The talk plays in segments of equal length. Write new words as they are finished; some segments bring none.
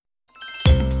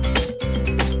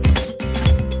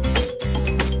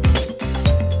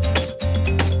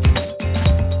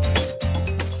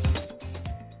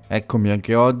Eccomi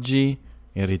anche oggi,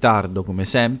 in ritardo come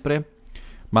sempre,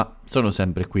 ma sono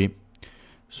sempre qui.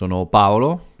 Sono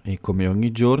Paolo e come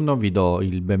ogni giorno vi do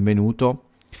il benvenuto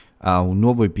a un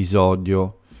nuovo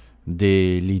episodio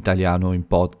dell'Italiano in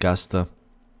podcast.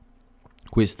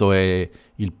 Questo è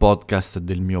il podcast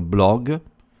del mio blog,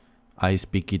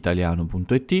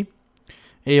 ispeakitaliano.it,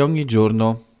 e ogni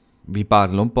giorno vi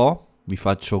parlo un po', vi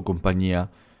faccio compagnia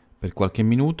per qualche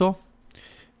minuto,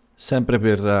 sempre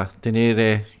per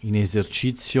tenere in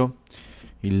esercizio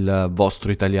il vostro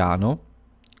italiano,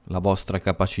 la vostra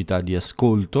capacità di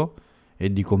ascolto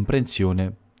e di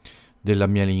comprensione della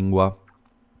mia lingua.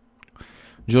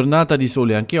 Giornata di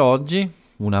sole anche oggi,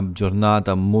 una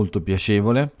giornata molto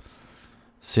piacevole.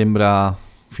 Sembra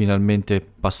finalmente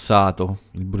passato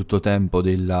il brutto tempo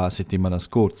della settimana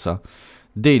scorsa,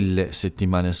 delle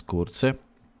settimane scorse,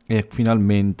 e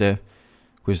finalmente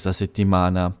questa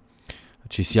settimana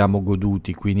ci siamo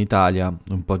goduti qui in Italia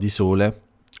un po' di sole,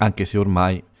 anche se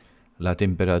ormai la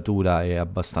temperatura è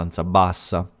abbastanza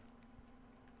bassa,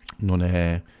 non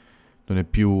è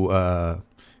più,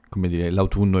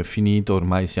 l'autunno è finito,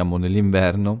 ormai siamo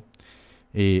nell'inverno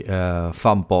e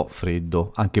fa un po'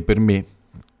 freddo, anche per me,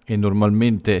 e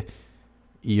normalmente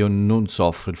io non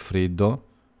soffro il freddo,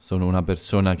 sono una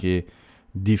persona che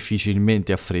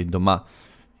difficilmente ha freddo, ma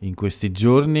in questi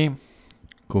giorni,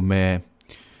 come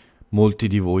molti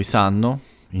di voi sanno,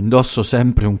 indosso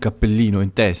sempre un cappellino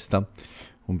in testa,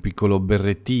 un piccolo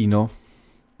berrettino,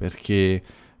 perché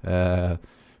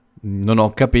non ho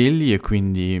capelli e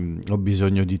quindi ho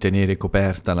bisogno di tenere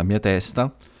coperta la mia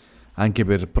testa, anche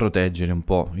per proteggere un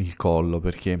po' il collo,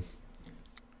 perché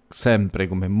sempre,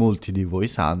 come molti di voi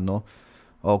sanno,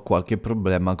 ho qualche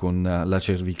problema con la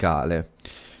cervicale,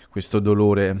 questo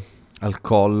dolore al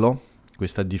collo,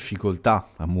 questa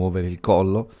difficoltà a muovere il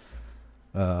collo,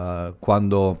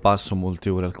 quando passo molte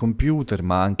ore al computer,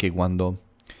 ma anche quando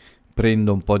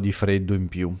prendo un po' di freddo in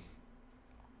più.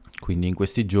 Quindi in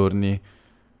questi giorni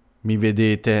mi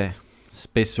vedete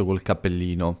spesso col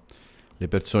cappellino. Le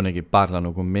persone che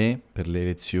parlano con me per le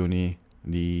lezioni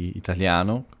di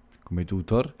italiano come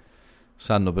tutor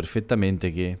sanno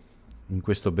perfettamente che in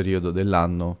questo periodo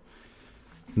dell'anno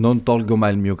non tolgo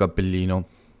mai il mio cappellino,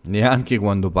 neanche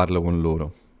quando parlo con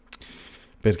loro,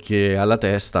 perché alla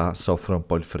testa soffro un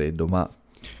po' il freddo, ma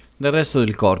nel resto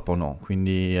del corpo no,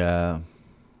 quindi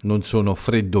non sono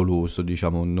freddoloso,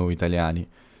 diciamo noi italiani.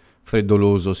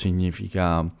 Freddoloso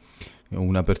significa è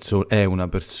una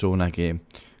persona che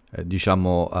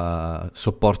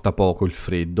sopporta poco il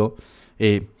freddo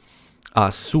e ha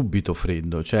subito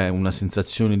freddo, cioè una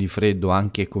sensazione di freddo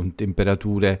anche con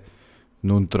temperature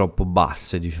non troppo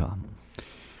basse, diciamo.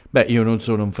 Beh, io non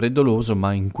sono un freddoloso,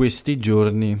 ma in questi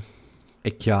giorni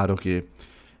è chiaro che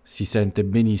si sente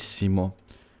benissimo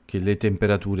che le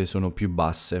temperature sono più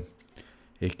basse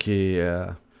e che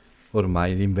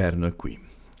ormai l'inverno è qui.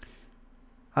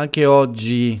 Anche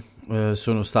oggi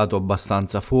sono stato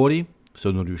abbastanza fuori,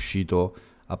 sono riuscito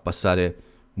a passare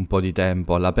un po' di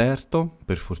tempo all'aperto,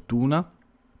 per fortuna.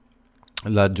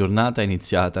 La giornata è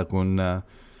iniziata con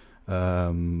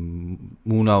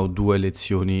una o due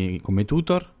lezioni come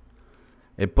tutor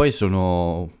e poi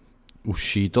sono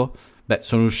uscito.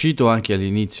 Sono uscito anche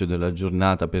all'inizio della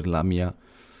giornata per la mia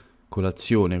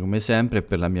colazione, come sempre, e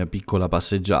per la mia piccola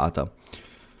passeggiata.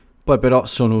 Poi però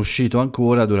sono uscito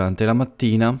ancora durante la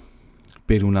mattina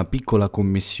per una piccola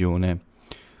commissione,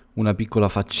 una piccola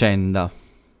faccenda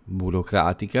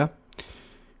burocratica,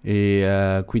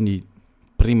 e quindi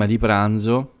prima di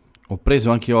pranzo ho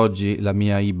preso anche oggi la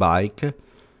mia e-bike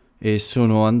e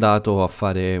sono andato a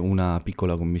fare una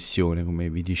piccola commissione, come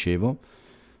vi dicevo.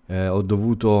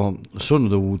 Sono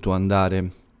dovuto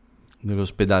andare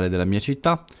nell'ospedale della mia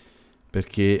città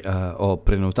perché ho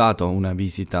prenotato una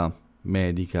visita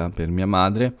medica per mia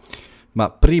madre, ma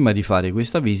prima di fare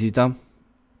questa visita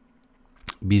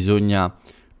bisogna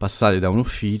passare da un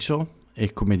ufficio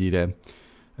e,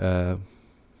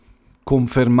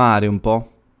 confermare un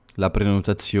po' la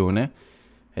prenotazione.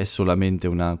 È solamente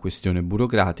una questione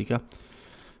burocratica,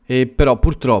 e però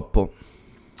purtroppo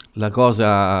la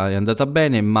cosa è andata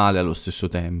bene e male allo stesso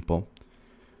tempo.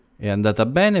 È andata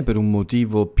bene per un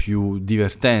motivo più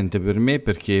divertente per me,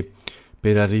 perché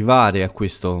per arrivare a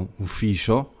questo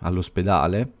ufficio,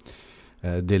 all'ospedale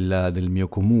del mio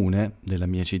comune, della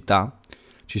mia città,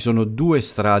 ci sono due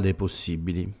strade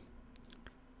possibili.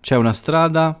 C'è una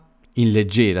strada in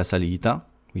leggera salita,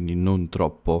 quindi non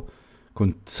troppo,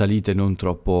 con salite non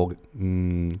troppo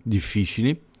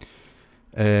difficili,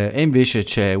 e invece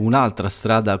c'è un'altra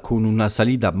strada con una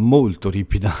salita molto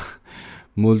ripida,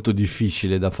 molto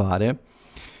difficile da fare,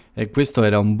 e questo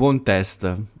era un buon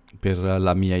test per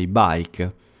la mia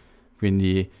e-bike,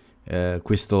 quindi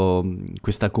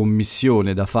questa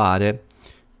commissione da fare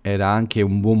era anche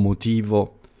un buon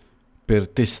motivo per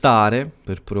testare,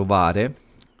 per provare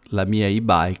la mia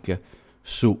e-bike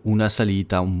su una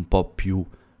salita un po' più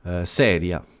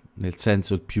seria, nel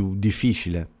senso più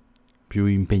difficile, più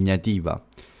impegnativa,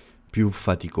 più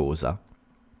faticosa.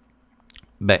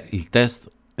 Beh, il test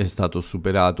è stato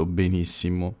superato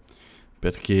benissimo,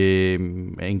 perché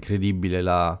è incredibile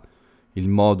il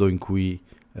modo in cui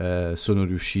sono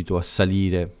riuscito a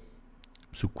salire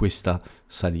su questa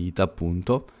salita,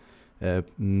 appunto,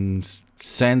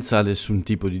 senza nessun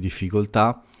tipo di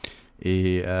difficoltà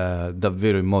e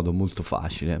davvero in modo molto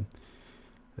facile.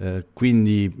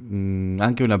 Quindi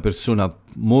anche una persona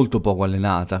molto poco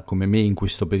allenata come me in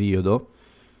questo periodo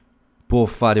può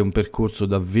fare un percorso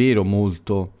davvero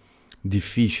molto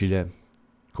difficile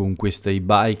con queste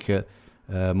e-bike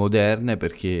moderne,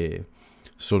 perché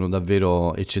sono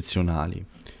davvero eccezionali.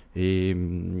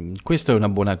 E questa è una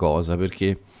buona cosa,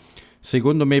 perché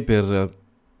secondo me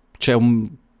c'è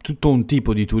tutto un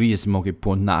tipo di turismo che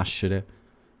può nascere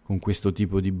con questo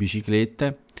tipo di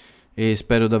biciclette, e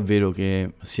spero davvero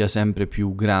che sia sempre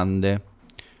più grande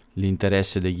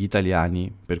l'interesse degli italiani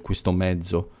per questo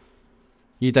mezzo.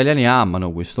 Gli italiani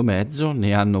amano questo mezzo,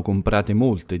 ne hanno comprate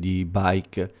molte di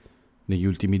bike negli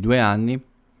ultimi 2 anni,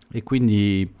 e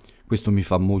quindi questo mi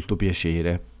fa molto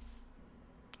piacere.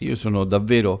 Io sono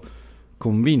davvero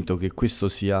convinto che questo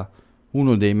sia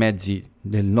uno dei mezzi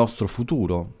del nostro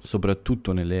futuro,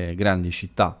 soprattutto nelle grandi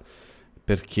città,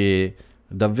 perché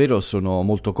davvero sono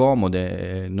molto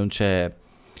comode,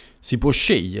 si può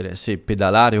scegliere se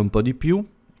pedalare un po' di più,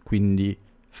 quindi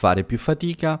fare più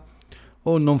fatica,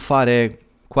 o non fare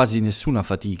quasi nessuna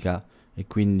fatica e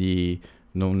quindi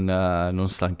non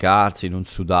stancarsi, non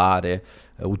sudare,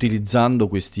 utilizzando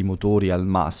questi motori al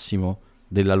massimo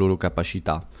della loro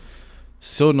capacità.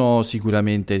 Sono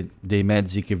sicuramente dei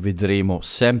mezzi che vedremo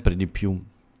sempre di più,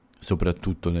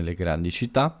 soprattutto nelle grandi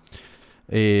città,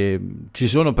 e ci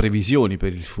sono previsioni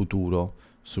per il futuro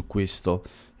su questo,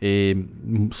 e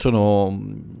sono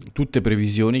tutte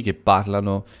previsioni che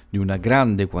parlano di una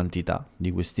grande quantità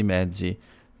di questi mezzi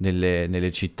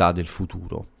nelle città del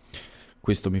futuro.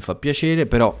 Questo mi fa piacere,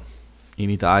 però in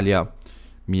Italia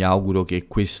mi auguro che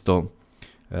questo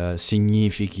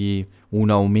significhi un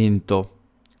aumento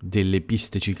delle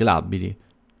piste ciclabili,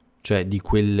 cioè di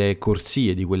quelle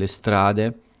corsie, di quelle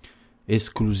strade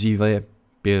esclusive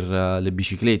per le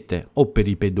biciclette o per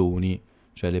i pedoni,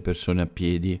 cioè le persone a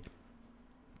piedi.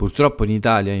 Purtroppo in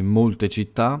Italia, in molte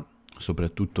città,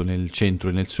 soprattutto nel centro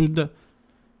e nel sud,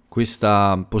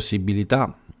 questa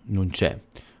possibilità non c'è,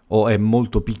 o è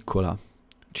molto piccola.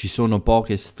 Ci sono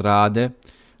poche strade,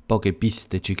 poche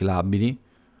piste ciclabili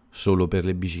solo per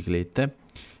le biciclette,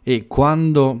 e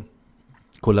quando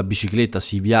con la bicicletta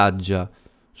si viaggia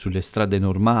sulle strade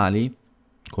normali,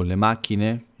 con le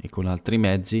macchine e con altri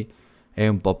mezzi, è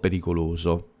un po'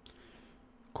 pericoloso.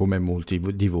 Come molti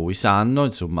di voi sanno,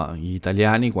 insomma, gli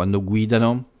italiani quando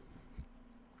guidano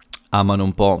amano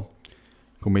un po',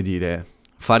 come dire,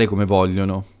 fare come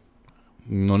vogliono,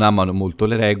 non amano molto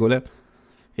le regole,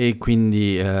 e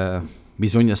quindi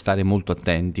bisogna stare molto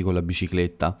attenti con la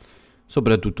bicicletta,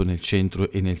 soprattutto nel centro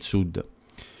e nel sud.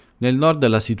 Nel nord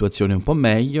la situazione è un po'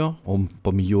 meglio, o un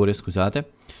po' migliore,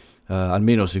 scusate,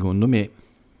 almeno secondo me,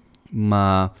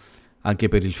 ma anche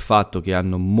per il fatto che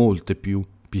hanno molte più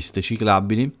piste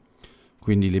ciclabili,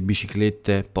 quindi le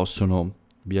biciclette possono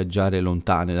viaggiare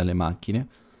lontane dalle macchine,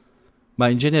 ma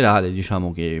in generale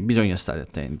diciamo che bisogna stare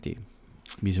attenti,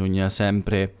 bisogna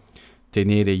sempre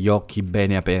tenere gli occhi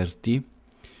bene aperti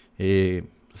e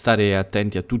stare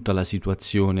attenti a tutta la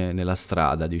situazione nella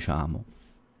strada, diciamo.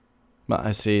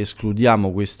 Ma se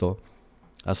escludiamo questo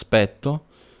aspetto,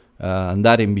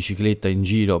 andare in bicicletta in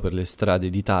giro per le strade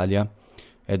d'Italia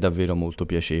è davvero molto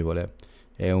piacevole.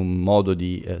 È un modo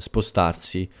di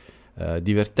spostarsi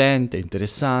divertente,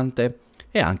 interessante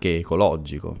e anche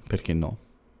ecologico, perché no?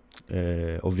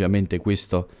 Ovviamente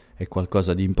questo è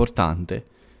qualcosa di importante,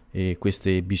 e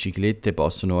queste biciclette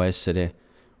possono essere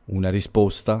una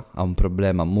risposta a un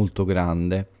problema molto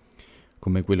grande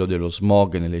come quello dello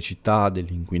smog nelle città,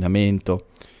 dell'inquinamento,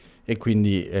 e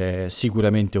quindi è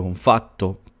sicuramente un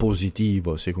fatto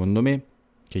positivo, secondo me,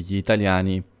 che gli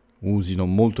italiani usino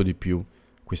molto di più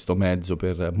questo mezzo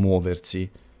per muoversi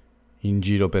in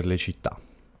giro per le città.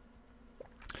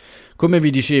 Come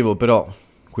vi dicevo, però,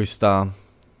 questa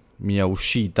mia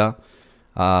uscita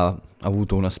ha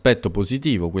avuto un aspetto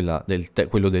positivo, quello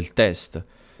del test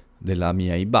della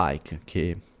mia e-bike,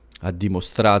 che ha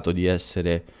dimostrato di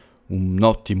essere un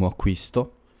ottimo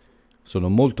acquisto. Sono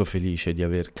molto felice di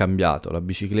aver cambiato la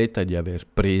bicicletta e di aver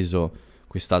preso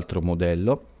quest'altro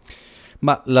modello.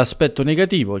 Ma l'aspetto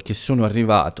negativo è che sono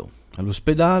arrivato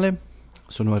all'ospedale,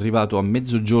 sono arrivato a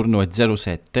mezzogiorno e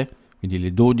 07, quindi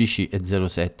le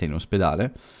 12:07 in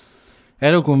ospedale.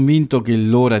 Ero convinto che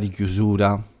l'ora di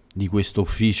chiusura di questo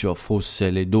ufficio fosse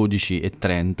le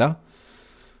 12:30,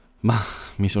 ma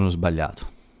mi sono sbagliato.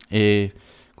 E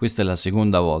questa è la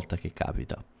seconda volta che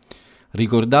capita.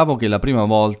 Ricordavo che la prima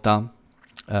volta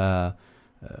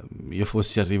io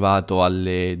fossi arrivato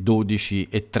alle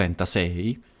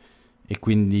 12:36 e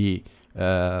quindi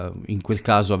in quel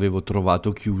caso avevo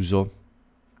trovato chiuso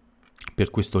per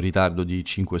questo ritardo di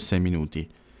 5-6 minuti.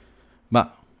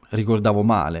 Ma ricordavo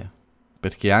male,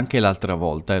 perché anche l'altra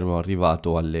volta ero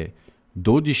arrivato alle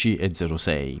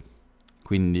 12:06.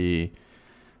 Quindi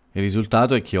il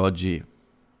risultato è che oggi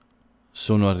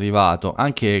sono arrivato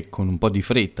anche con un po' di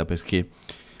fretta, perché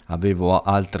avevo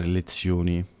altre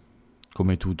lezioni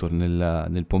come tutor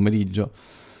nel pomeriggio.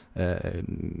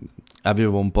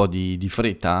 Avevo un po' di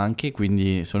fretta anche,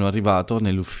 quindi sono arrivato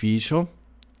nell'ufficio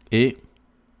e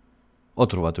ho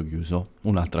trovato chiuso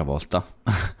un'altra volta.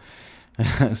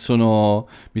 Mi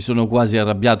sono quasi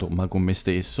arrabbiato, ma con me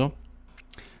stesso,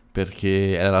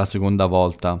 perché era la seconda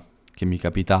volta che mi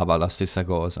capitava la stessa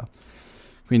cosa.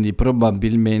 Quindi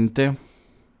probabilmente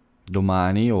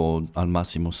domani o al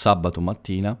massimo sabato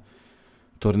mattina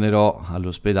tornerò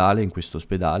all'ospedale, in questo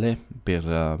ospedale,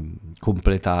 per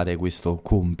completare questo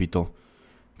compito,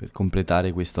 per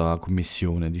completare questa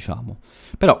commissione, diciamo.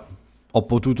 Però ho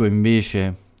potuto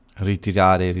invece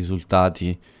ritirare i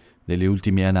risultati delle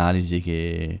ultime analisi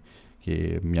che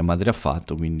mia madre ha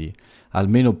fatto, quindi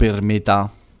almeno per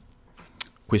metà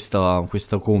questo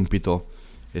compito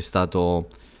è stato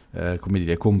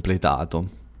completato.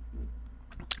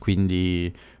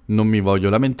 Quindi non mi voglio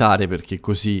lamentare, perché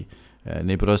così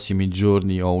nei prossimi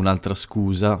giorni ho un'altra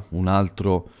scusa, un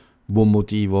altro buon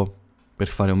motivo per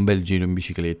fare un bel giro in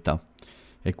bicicletta,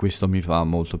 e questo mi fa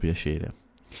molto piacere.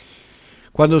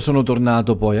 Quando sono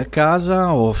tornato poi a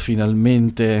casa ho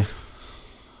finalmente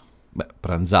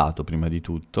pranzato prima di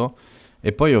tutto,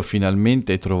 e poi ho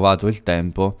finalmente trovato il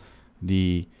tempo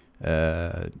di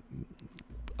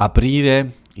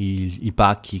aprire i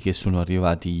pacchi che sono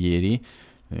arrivati ieri.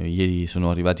 Ieri sono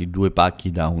arrivati 2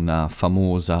 pacchi da una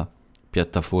famosa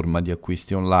piattaforma di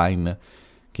acquisti online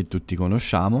che tutti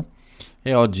conosciamo,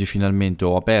 e oggi finalmente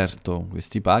ho aperto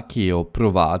questi pacchi e ho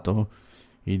provato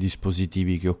i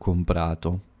dispositivi che ho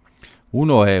comprato.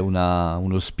 Uno è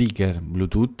uno speaker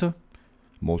Bluetooth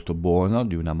molto buono,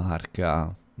 di una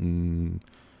marca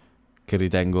che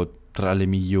ritengo tra le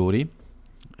migliori,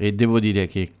 e devo dire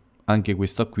che anche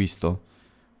questo acquisto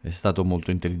è stato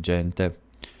molto intelligente.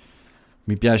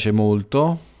 Mi piace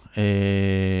molto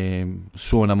e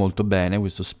suona molto bene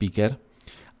questo speaker.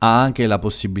 Ha anche la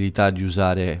possibilità di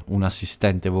usare un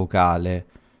assistente vocale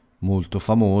molto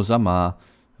famosa, ma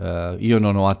io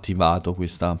non ho attivato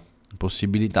questa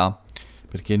possibilità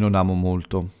perché non amo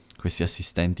molto questi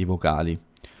assistenti vocali.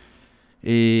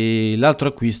 E l'altro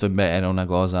acquisto era una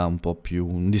cosa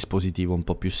un dispositivo un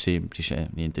po' più semplice,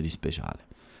 niente di speciale.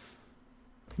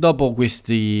 Dopo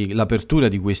l'apertura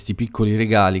di questi piccoli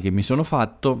regali che mi sono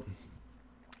fatto,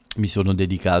 mi sono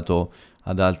dedicato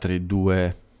ad altre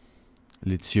 2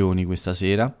 lezioni questa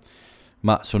sera,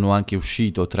 ma sono anche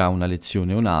uscito tra una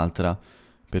lezione e un'altra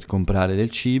per comprare del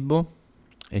cibo,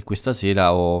 e questa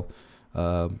sera ho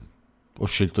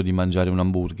scelto di mangiare un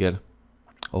hamburger.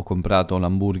 Ho comprato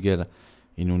l'hamburger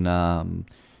in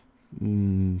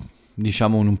in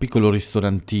un piccolo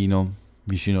ristorantino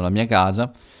vicino alla mia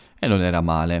casa, e non era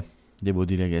male. Devo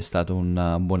dire che è stata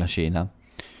una buona cena.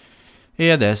 E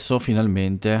adesso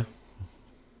finalmente,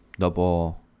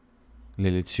 dopo le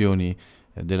lezioni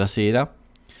della sera,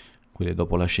 quelle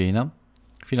dopo la cena,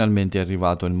 finalmente è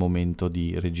arrivato il momento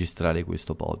di registrare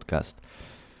questo podcast.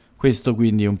 Questo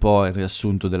quindi è un po' il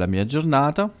riassunto della mia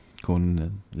giornata,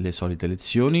 con le solite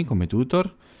lezioni come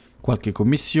tutor, qualche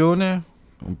commissione,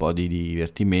 un po' di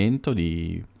divertimento,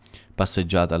 di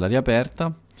passeggiata all'aria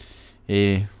aperta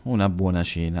e una buona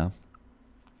cena.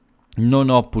 Non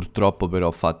ho purtroppo però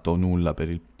fatto nulla per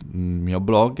il mio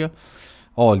blog.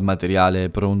 Ho il materiale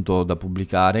pronto da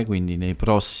pubblicare, quindi nei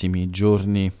prossimi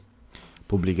giorni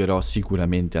pubblicherò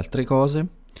sicuramente altre cose,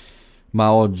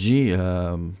 ma oggi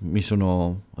mi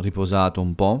sono riposato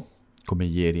un po', come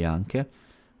ieri anche,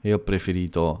 e ho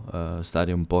preferito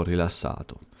stare un po'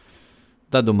 rilassato.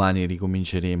 Da domani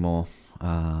ricomincerò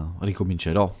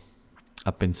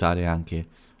a pensare anche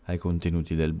ai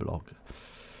contenuti del blog.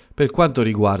 Per quanto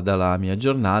riguarda la mia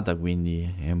giornata,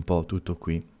 quindi è un po' tutto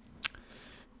qui.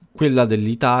 Quella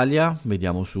dell'Italia,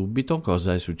 vediamo subito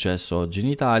cosa è successo oggi in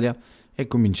Italia, e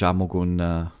cominciamo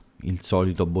con il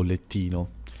solito bollettino,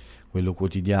 quello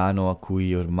quotidiano a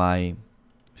cui ormai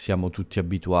siamo tutti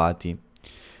abituati,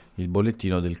 il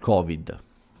bollettino del Covid,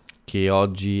 che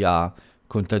oggi ha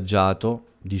contagiato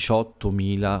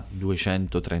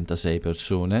 18.236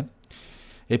 persone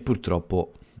e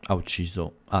purtroppo ha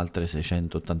ucciso altre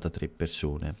 683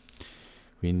 persone.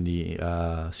 Quindi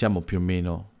siamo più o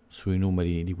meno sui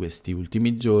numeri di questi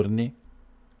ultimi giorni,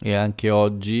 e anche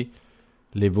oggi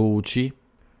le voci,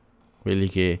 quelli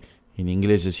che in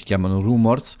inglese si chiamano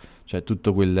rumors, cioè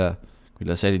tutta quella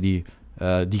serie di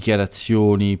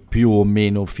dichiarazioni più o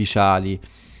meno ufficiali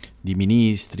di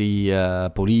ministri,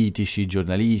 politici,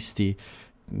 giornalisti,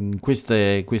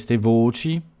 queste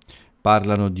voci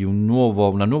parlano di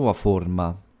una nuova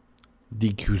forma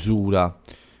di chiusura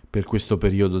per questo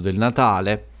periodo del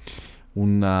Natale,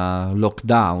 un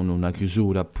lockdown, una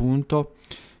chiusura appunto,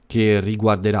 che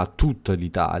riguarderà tutta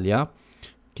l'Italia,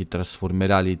 che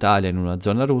trasformerà l'Italia in una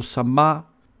zona rossa, ma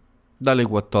dalle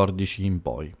 14 in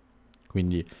poi.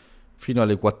 Quindi fino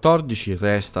alle 14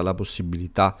 resta la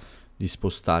possibilità di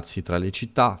spostarsi tra le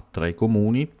città, tra i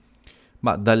comuni,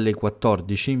 ma dalle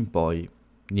 14 in poi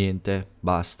niente,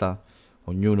 basta.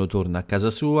 Ognuno torna a casa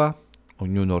sua,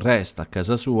 ognuno resta a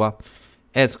casa sua,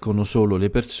 escono solo le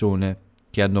persone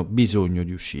che hanno bisogno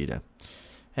di uscire.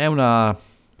 È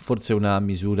forse una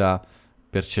misura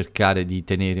per cercare di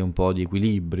tenere un po' di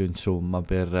equilibrio, insomma,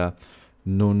 per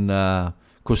non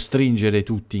costringere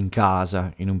tutti in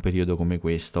casa in un periodo come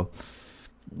questo.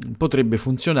 Potrebbe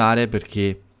funzionare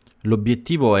perché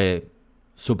l'obiettivo è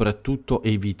soprattutto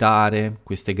evitare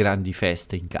queste grandi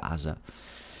feste in casa.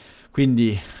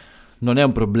 Quindi non è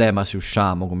un problema se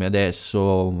usciamo come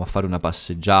adesso a fare una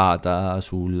passeggiata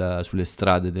sulle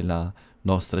strade della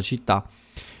nostra città.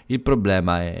 Il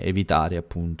problema è evitare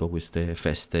appunto queste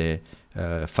feste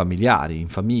familiari, in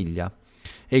famiglia.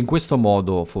 E in questo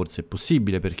modo forse è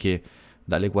possibile, perché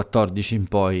dalle 14 in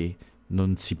poi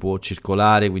non si può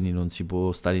circolare, quindi non si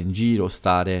può stare in giro,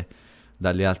 stare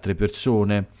dalle altre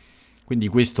persone. Quindi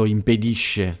questo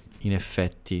impedisce in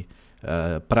effetti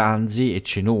pranzi e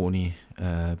cenoni,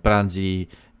 pranzi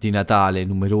di Natale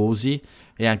numerosi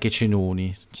e anche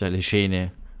cenoni, cioè le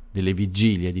cene delle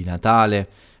vigilie di Natale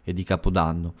e di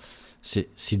Capodanno. Se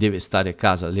si deve stare a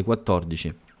casa alle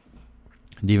 14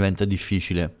 diventa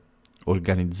difficile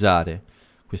organizzare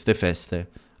queste feste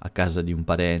a casa di un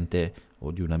parente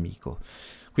o di un amico.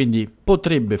 Quindi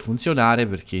potrebbe funzionare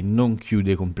perché non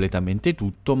chiude completamente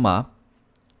tutto, ma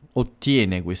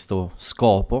ottiene questo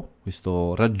scopo,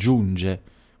 raggiunge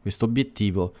questo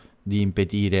obiettivo di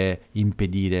impedire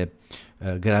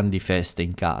grandi feste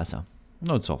in casa.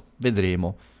 Non so,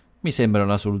 vedremo. Mi sembra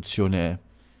una soluzione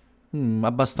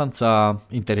abbastanza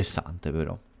interessante,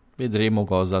 però. Vedremo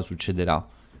cosa succederà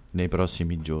nei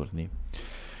prossimi giorni.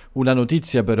 Una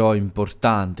notizia però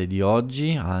importante di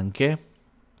oggi anche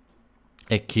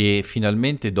è che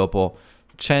finalmente dopo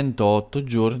 108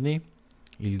 giorni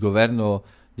il governo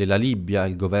della Libia,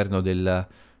 il governo del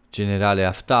generale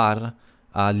Haftar,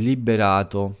 ha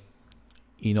liberato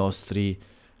i nostri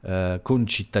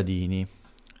concittadini.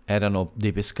 Erano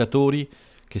dei pescatori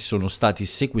che sono stati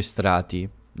sequestrati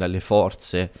dalle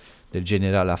forze del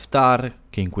generale Haftar,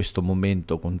 che in questo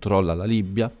momento controlla la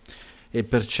Libia, e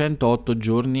per 108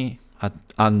 giorni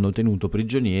hanno tenuto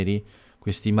prigionieri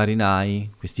questi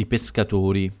marinai, questi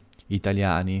pescatori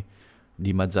italiani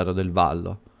di Mazara del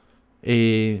Vallo.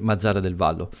 E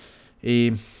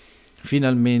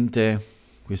finalmente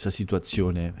questa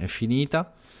situazione è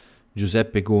finita.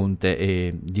 Giuseppe Conte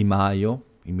e Di Maio,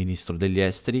 il ministro degli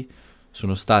esteri,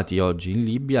 sono stati oggi in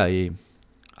Libia e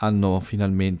hanno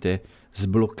finalmente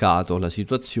sbloccato la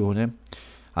situazione,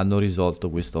 hanno risolto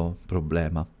questo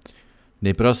problema.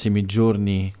 Nei prossimi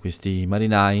giorni questi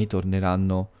marinai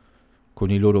torneranno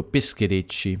con i loro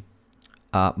pescherecci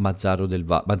a Mazara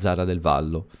del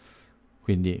Vallo.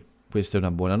 Quindi questa è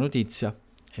una buona notizia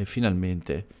e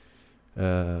finalmente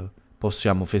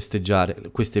possiamo festeggiare,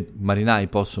 questi marinai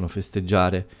possono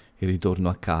festeggiare il ritorno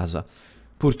a casa.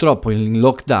 Purtroppo in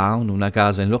lockdown, una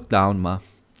casa in lockdown, ma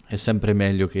è sempre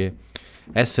meglio che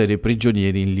essere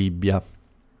prigionieri in Libia.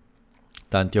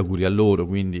 Tanti auguri a loro,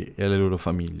 quindi, e alle loro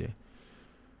famiglie.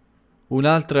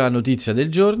 Un'altra notizia del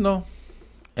giorno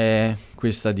è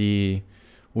questa di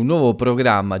un nuovo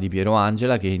programma di Piero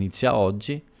Angela che inizia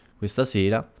oggi, questa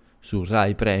sera, su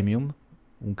Rai Premium,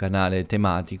 un canale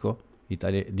tematico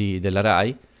della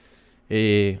Rai,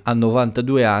 e a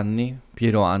 92 anni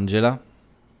Piero Angela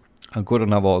ancora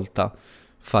una volta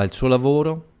fa il suo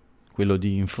lavoro, quello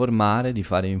di informare, di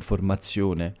fare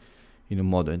informazione in un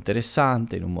modo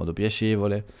interessante, in un modo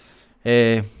piacevole.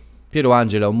 E Piero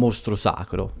Angela è un mostro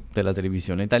sacro della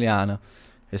televisione italiana,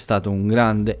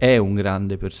 è un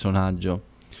grande personaggio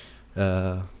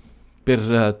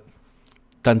per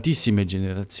tantissime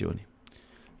generazioni.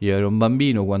 Io ero un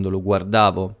bambino quando lo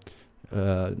guardavo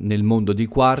nel mondo di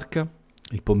Quark,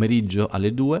 il pomeriggio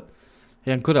alle 2,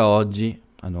 e ancora oggi,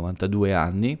 a 92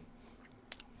 anni,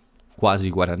 quasi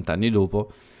 40 anni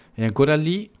dopo, è ancora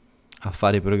lì a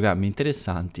fare programmi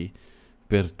interessanti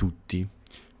per tutti,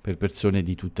 per persone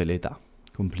di tutte le età.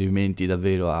 Complimenti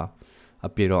davvero a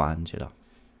Piero Angela.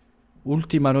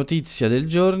 Ultima notizia del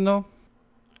giorno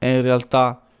è in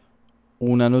realtà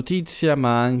una notizia,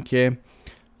 ma anche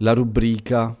la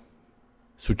rubrica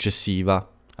successiva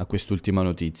a quest'ultima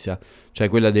notizia, cioè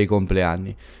quella dei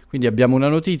compleanni. Quindi abbiamo una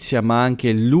notizia, ma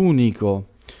anche l'unica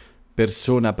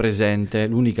persona presente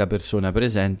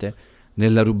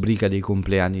nella rubrica dei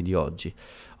compleanni di oggi.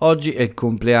 Oggi è il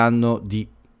compleanno di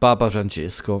Papa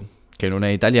Francesco, che non è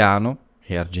italiano,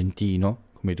 è argentino,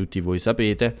 come tutti voi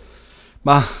sapete,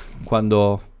 ma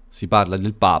quando si parla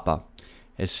del Papa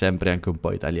è sempre anche un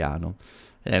po' italiano.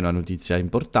 È una notizia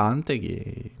importante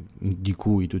di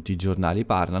cui tutti i giornali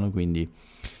parlano, quindi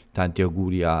tanti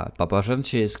auguri a Papa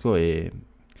Francesco, e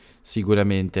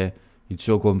sicuramente il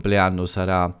suo compleanno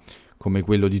sarà come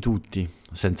quello di tutti,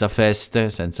 senza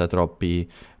feste, senza troppe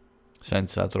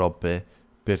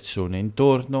persone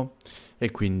intorno, e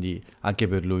quindi anche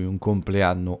per lui un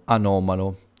compleanno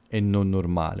anomalo e non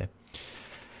normale.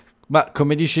 Ma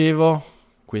come dicevo,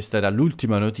 questa era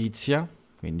l'ultima notizia,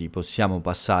 quindi possiamo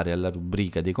passare alla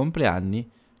rubrica dei compleanni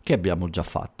che abbiamo già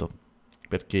fatto,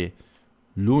 perché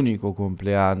l'unico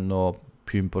compleanno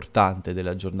più importante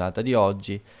della giornata di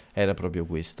oggi era proprio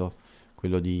questo,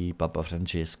 quello di Papa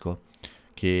Francesco,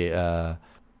 che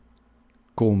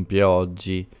compie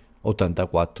oggi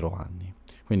 84 anni.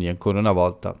 Quindi ancora una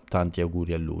volta tanti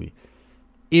auguri a lui.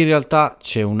 In realtà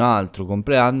c'è un altro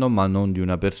compleanno, ma non di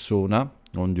una persona,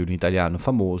 non di un italiano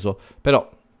famoso, però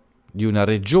di una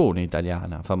regione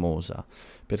italiana famosa,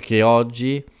 perché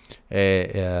oggi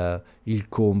è il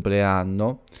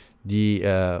compleanno di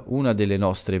una delle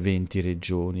nostre 20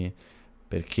 regioni,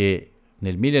 perché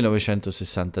nel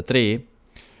 1963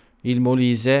 il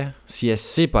Molise si è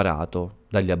separato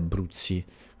dagli Abruzzi,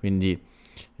 quindi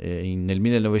nel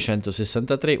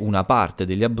 1963 una parte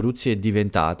degli Abruzzi è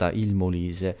diventata il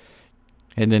Molise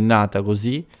ed è nata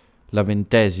così la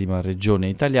 20ª regione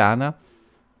italiana,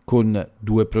 con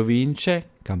 2 province,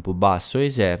 Campobasso e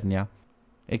Isernia,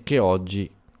 e che oggi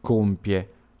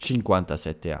compie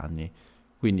 57 anni.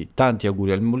 Quindi tanti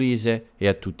auguri al Molise e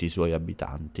a tutti i suoi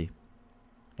abitanti.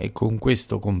 E con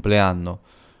questo compleanno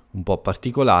un po'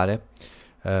 particolare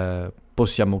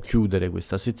possiamo chiudere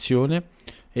questa sezione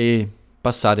e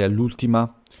passare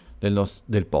all'ultima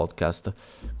del podcast,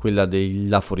 quella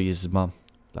dell'aforisma,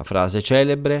 la frase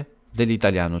celebre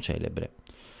dell'italiano celebre.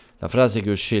 La frase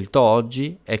che ho scelto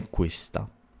oggi è questa: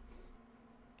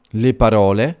 le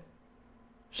parole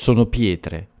sono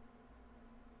pietre.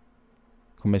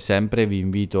 Come sempre vi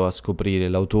invito a scoprire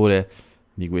l'autore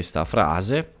di questa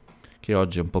frase, che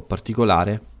oggi è un po'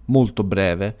 particolare, molto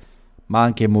breve, ma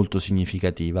anche molto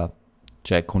significativa,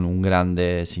 cioè con un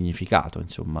grande significato,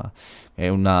 insomma. È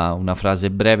una frase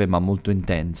breve ma molto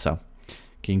intensa,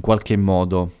 che in qualche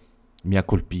modo mi ha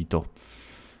colpito.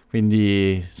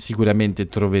 Quindi sicuramente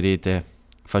troverete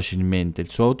facilmente il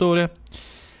suo autore,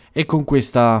 e con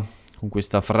questa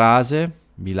frase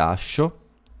vi lascio,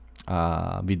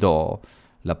 vi do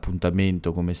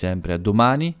l'appuntamento come sempre a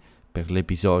domani per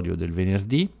l'episodio del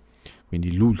venerdì,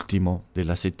 quindi l'ultimo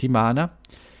della settimana,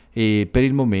 e per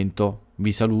il momento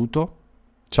vi saluto,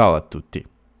 ciao a tutti.